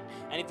mentioned that.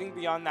 Anything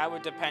beyond that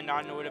would depend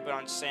not on order but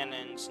on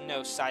Shannon's,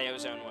 no,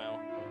 Sayo's own will.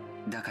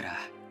 だから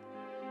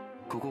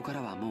ここか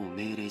らはもう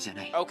命令じゃ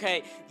ない。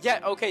 Okay,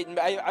 yeah, okay,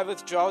 I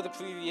withdraw the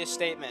previous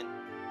statement.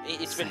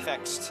 It's been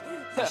fixed.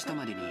 明日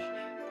までに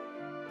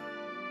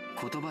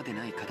言葉で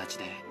ない形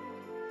で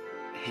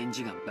返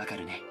事がわか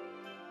るね。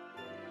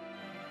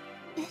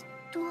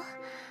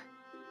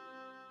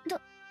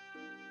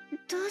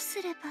どう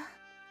すれば。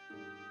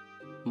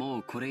も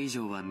うこれ以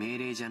上は命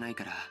令じゃない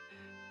から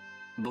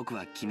僕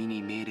は君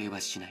に命令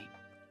はしない。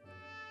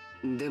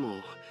で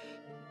も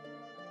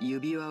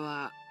指輪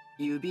は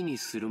指に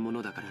するも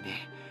のだから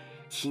ね。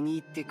気に入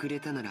ってくれ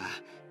たなら好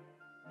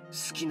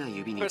きな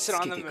指につ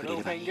けてくれ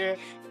ればいい。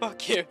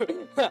Fuck you.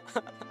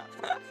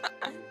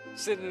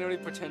 Shannon only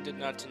pretended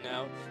not to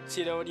know.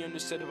 She had already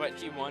understood what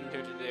he wanted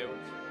her to do,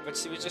 but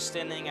she was just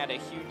standing at a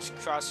huge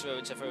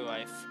crossroads of her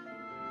life.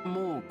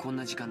 もうこん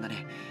な時間だ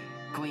ね。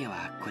今夜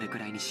はこれく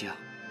らいにしよ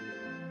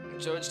う。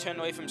George turned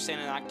away from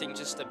Shannon, acting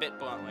just a bit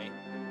bluntly.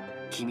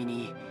 君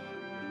に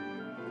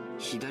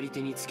左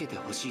手につけて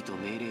ほしいと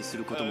命令す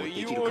ることもで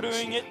きるかも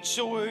しれない。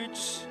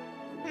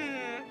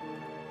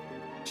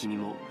君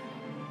も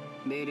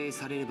命令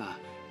されれば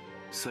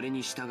それ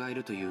に従え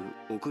るという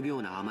臆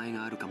病な甘え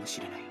があるかもし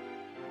れない。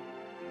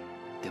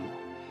でも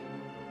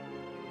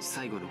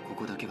最後のこ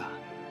こだけは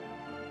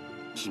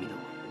君の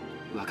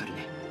わかる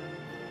ね。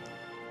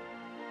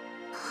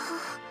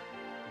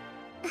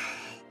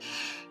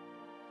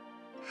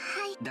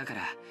だか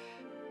ら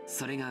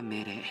それが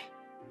命令。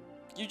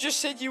You just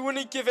said you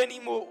wouldn't give any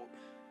more.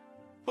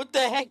 What the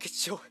heck,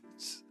 George?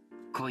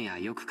 今夜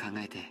よく考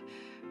えて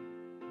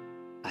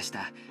明日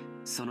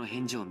その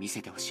返事を見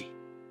せてほしい。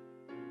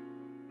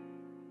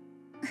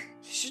 You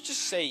should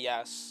just say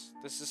yes.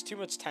 This is too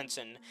much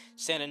tension.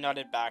 Shannon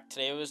nodded back.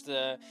 Today was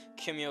the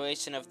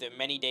accumulation of their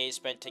many days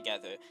spent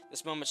together.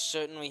 This moment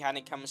certainly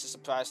hadn't come as a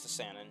surprise to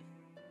Shannon.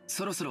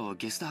 そろそろ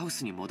ゲストハウ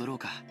スに戻ろう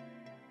か。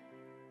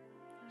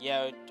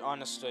 Yeah,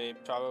 honestly,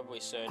 probably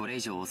should. これ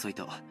以上遅い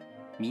と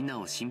みんな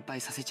を心配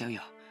させちゃう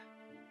よ。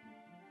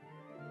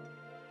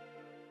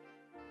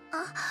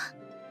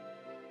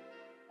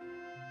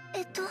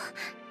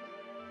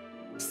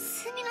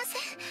すみませ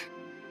ん。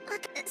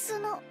そ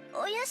の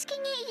お屋敷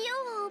に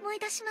用を思い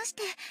出しまし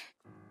て、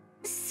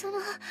その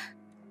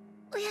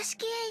お屋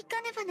敷へ行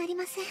かねばなり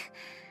ません。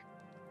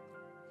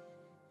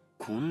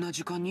こんな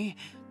時間に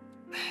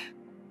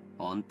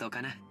本当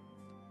かな。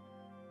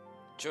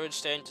 George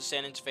stared into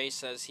Shannon's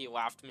face as he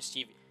laughed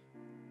mischievous.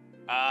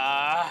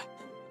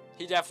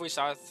 He definitely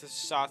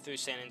saw through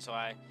Shannon's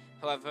lie.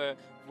 However,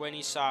 when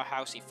he saw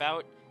how she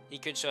felt, he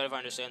could sort of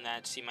understand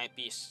that she might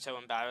be so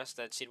embarrassed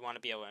that she'd want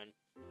to be alone.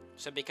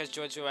 So because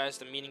George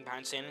realized the meaning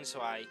behind Shannon's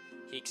lie,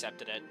 he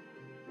accepted it.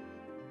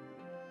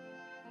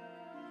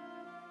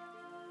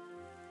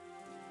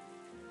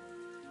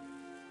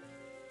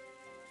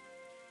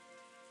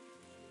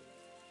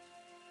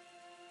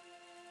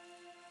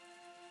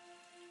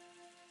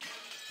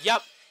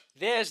 Yup,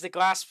 there's the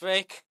glass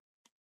break.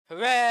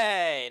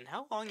 Hooray! And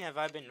how long have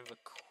I been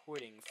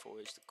recording for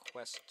is the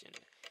question.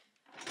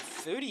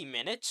 30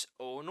 minutes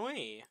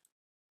only?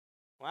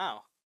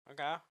 Wow,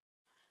 okay.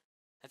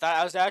 I thought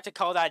I was about to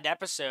call that an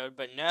episode,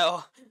 but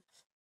no.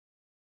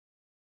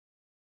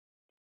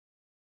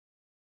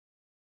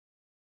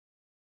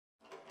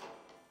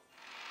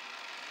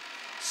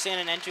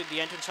 Shannon entered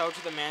the entrance hall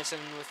to the mansion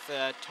with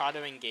a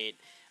tottering gait.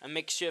 A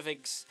mixture of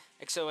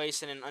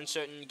exhilaration and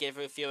uncertainty gave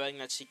her a feeling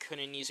that she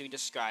couldn't easily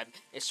describe.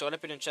 It soared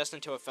up in her chest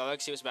until it felt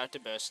like she was about to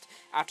burst.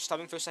 After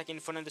stopping for a second in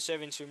front of the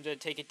servants' room to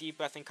take a deep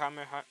breath and calm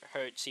her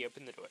heart, she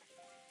opened the door.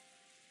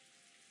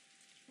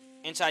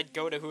 Inside,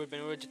 Goda, who had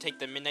been ordered to take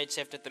the midnight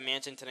shift at the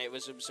mansion tonight,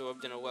 was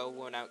absorbed in a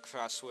well-worn-out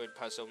crossword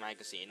puzzle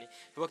magazine.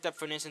 He looked up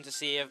for an instant to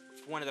see if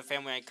one of the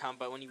family had come,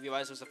 but when he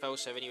realized it was a fellow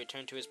servant, he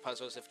returned to his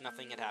puzzle as if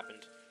nothing had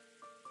happened.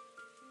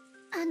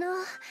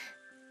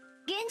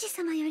 源氏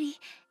様より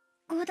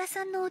郷田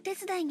さんのお手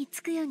伝いに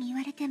つくように言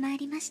われてまい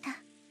りました。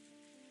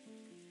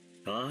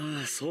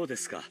ああ、そうで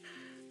すか。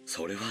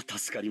それは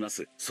助かりま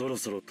す。そろ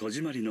そろ戸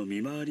締まりの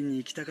見回りに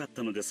行きたかっ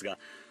たのですが、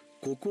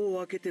ここを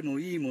開けても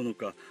いいもの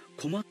か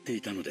困って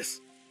いたので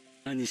す。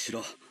何し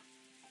ろ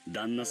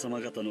旦那様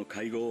方の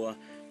会合は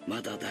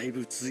まだだい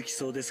ぶ続き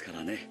そうですか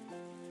らね。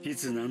い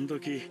つ何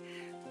時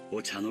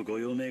お茶のご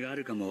用命があ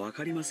るかもわ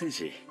かりません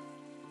し。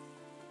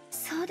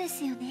そうで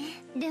すよ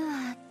ね。で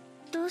は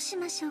どうし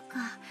ましょう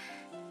か。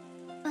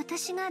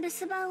私が留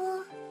守番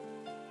を。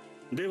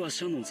では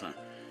シャノンさん、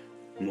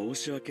申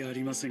し訳あ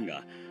りません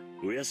が、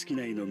お屋敷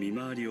内の見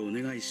回りをお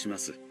願いしま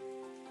す。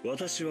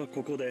私は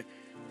ここで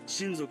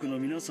親族の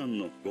皆さん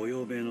のご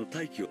用命の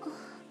待機を。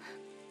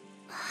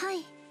は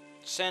い。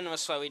Shannon was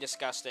slightly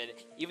disgusted.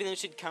 Even though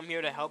she'd come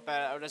here to help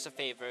out as a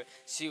favor,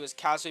 she was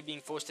casually being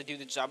forced to do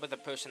the job of the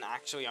person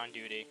actually on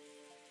duty.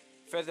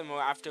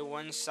 Furthermore, after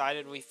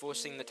one-sidedly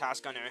forcing the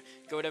task on her,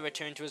 Goda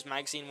returned to his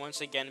magazine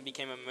once again and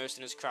became immersed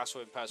in his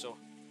crossword puzzle.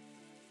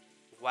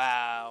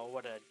 Wow,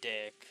 what a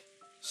dick.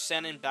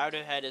 Shannon bowed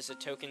her head as a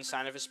token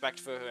sign of respect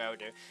for her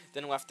elder,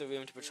 then left the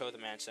room to patrol the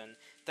mansion.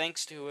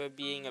 Thanks to her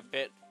being a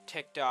bit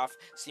ticked off,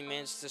 she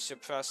managed to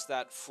suppress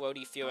that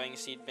floaty feeling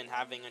she'd been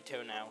having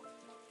until now.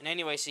 And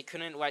anyway, she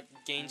couldn't let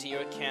Gainsey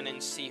or Cannon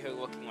see her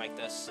looking like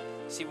this.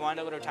 She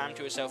wanted a little time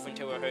to herself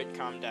until her hurt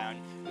calmed down.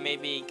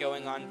 Maybe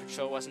going on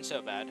patrol wasn't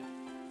so bad.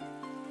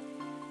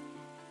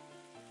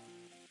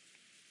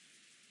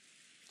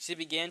 She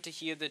began to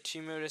hear the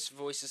tumultuous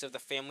voices of the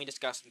family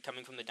discussing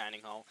coming from the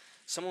dining hall.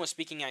 Someone was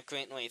speaking at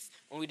great length,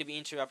 only to be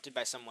interrupted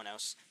by someone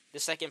else. The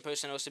second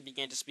person also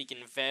began to speak in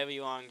very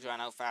long,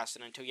 drawn-out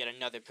fashion until yet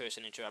another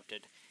person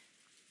interrupted.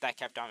 That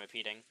kept on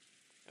repeating.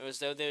 It was as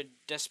though their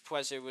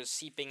displeasure was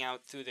seeping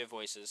out through their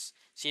voices.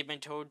 She had been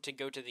told to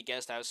go to the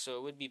guest house, so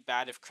it would be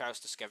bad if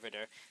Kraus discovered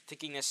her.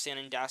 Thinking this,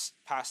 Shannon dashed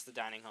past the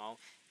dining hall.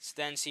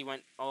 Then she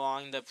went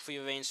along the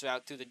prearranged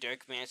route through the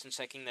dark mansion,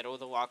 checking that all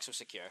the locks were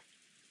secure.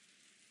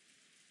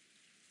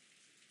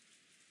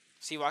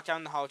 She walked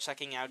down the hall,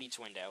 checking out each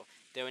window.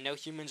 There were no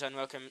humans on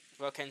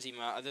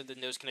Rokenzima other than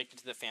those connected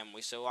to the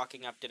family, so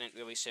locking up didn't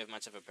really serve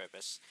much of a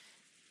purpose.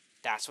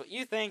 That's what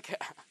you think.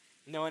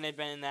 No one had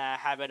been in the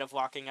habit of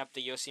locking up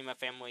the Yoshima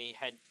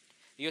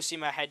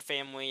head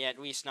family, at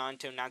least not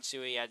until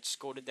Natsui had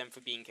scolded them for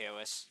being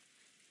careless.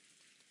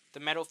 The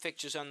metal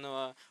fixtures on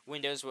the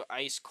windows were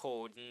ice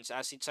cold, and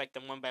as she checked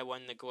them one by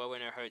one, the glow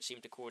in her heart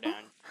seemed to cool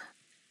down.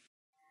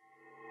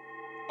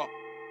 Oh.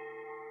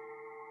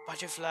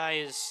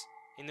 Butterflies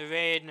in the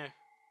rain.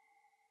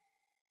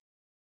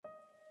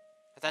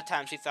 At that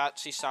time, she thought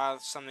she saw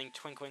something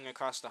twinkling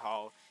across the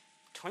hall.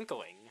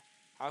 Twinkling?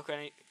 How can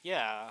I...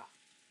 Yeah.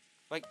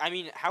 Like, I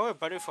mean, how are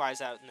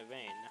butterflies out in the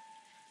rain?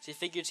 She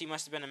figured she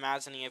must have been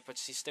imagining it, but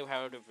she still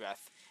held her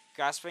breath.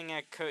 Grasping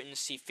at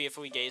curtains, she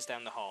fearfully gazed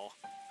down the hall.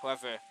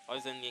 However,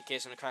 other than the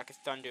occasional crack of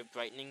thunder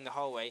brightening the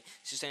hallway,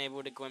 she was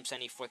unable to glimpse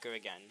any flicker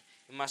again.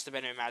 It must have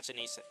been her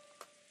imagination.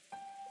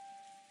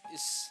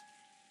 Is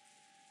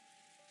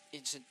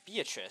it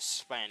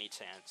Beatrice, by any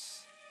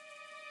chance?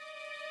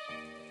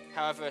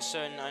 However, a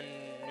certain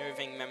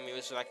unnerving memory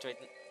was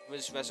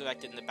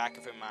resurrected in the back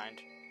of her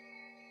mind.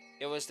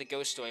 It was the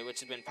ghost story which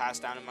had been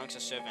passed down amongst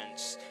the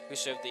servants who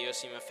served the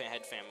Ushiromiya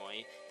head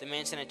family. The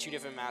mansion had 2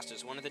 different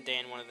masters, one of the day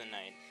and one of the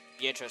night.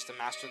 Beatrice, the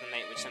master of the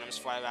night, would send him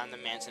fly around the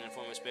mansion and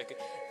form a spirit.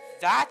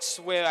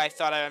 That's where I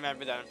thought I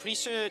remembered that.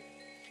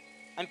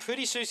 I'm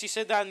pretty sure she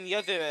said that in the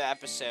other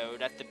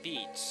episode at the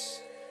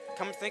beach.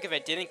 Come to think of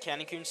it, didn't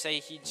Kanekun say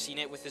he'd seen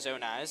it with his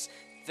own eyes?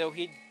 Though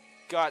he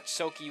got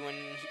sulky when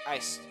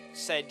I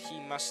said he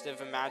must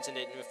have imagined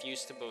it and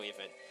refused to believe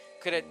it.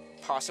 Could it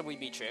possibly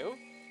be true?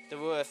 The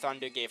ruler of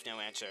thunder gave no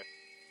answer.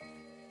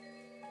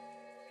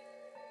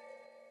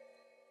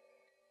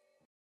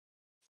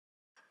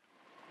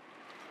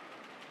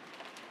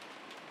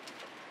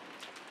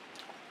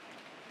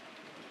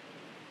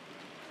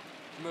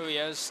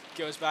 Maria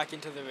goes back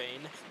into the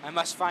rain. I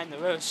must find the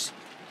rose.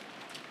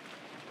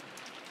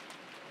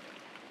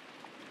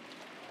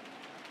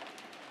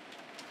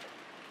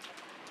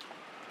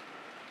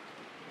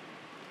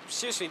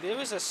 Seriously, there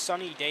was a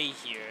sunny day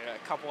here a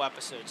couple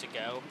episodes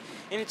ago,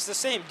 and it's the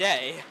same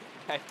day.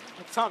 I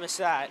promise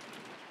that.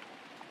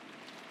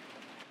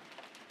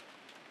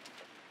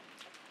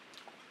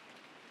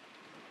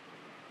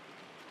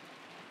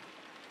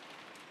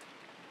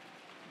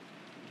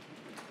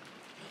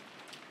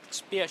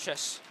 It's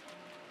Beatrice.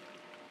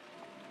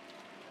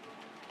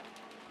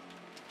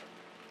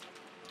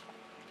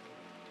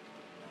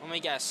 Let me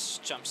guess,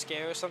 jump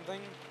scare or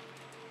something?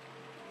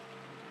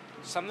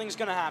 Something's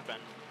gonna happen.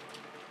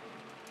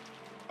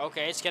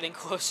 Okay, it's getting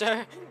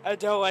closer. I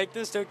don't like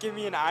this. Don't give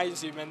me an eye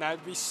zoom in.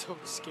 That'd be so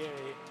scary.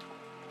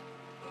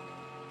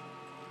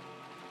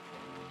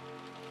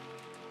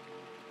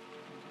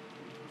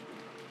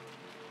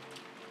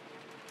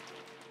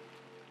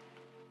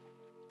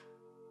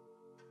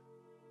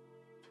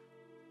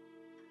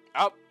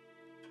 Oh.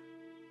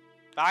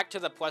 Back to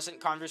the pleasant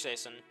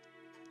conversation.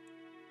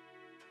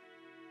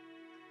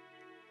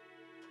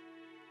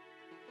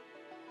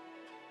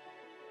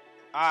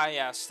 Ah,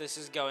 yes, this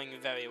is going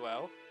very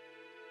well.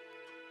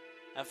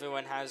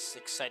 Everyone has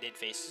excited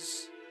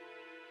faces.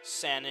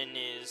 Shannon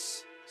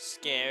is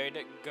scared.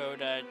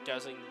 Goda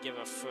doesn't give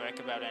a frick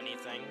about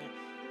anything.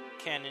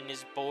 Cannon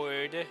is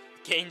bored.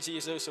 Genji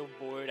is also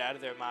bored out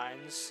of their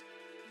minds.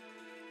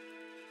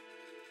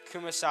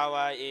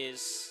 Kumasawa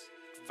is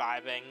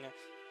vibing.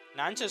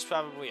 Nanja's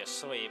probably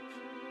asleep.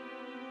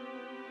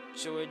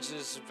 George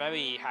is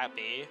very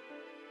happy.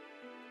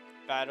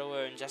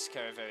 Battler and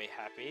Jessica are very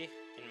happy.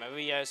 And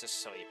Maria is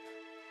asleep.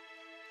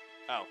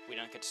 Oh, we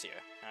don't get to see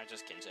her. Not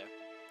just Kinzo.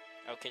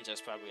 Oh, Kinzo's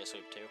probably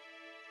asleep too.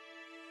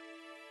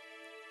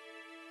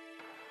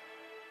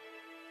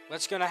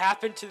 What's gonna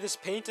happen to this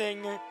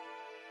painting?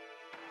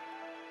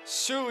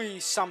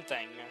 Sui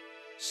something.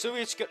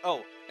 Sui, it's good.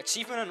 Oh,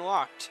 achievement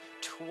unlocked.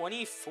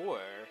 24.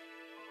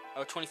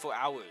 Oh, 24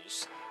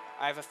 hours.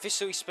 I've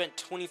officially spent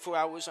 24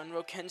 hours on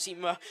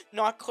Rokenzima.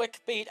 Not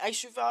clickbait. I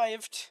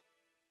survived.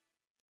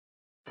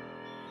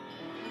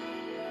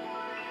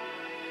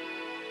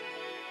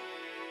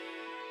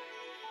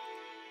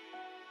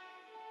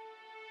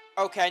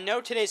 Okay, I know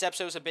today's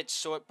episode was a bit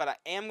short, but I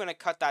am going to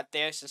cut that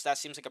there since that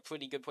seems like a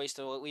pretty good place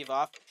to leave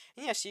off.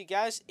 And yeah, see you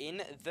guys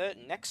in the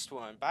next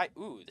one. Bye.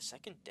 Ooh, the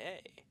second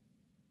day.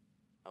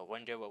 I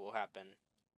wonder what will happen.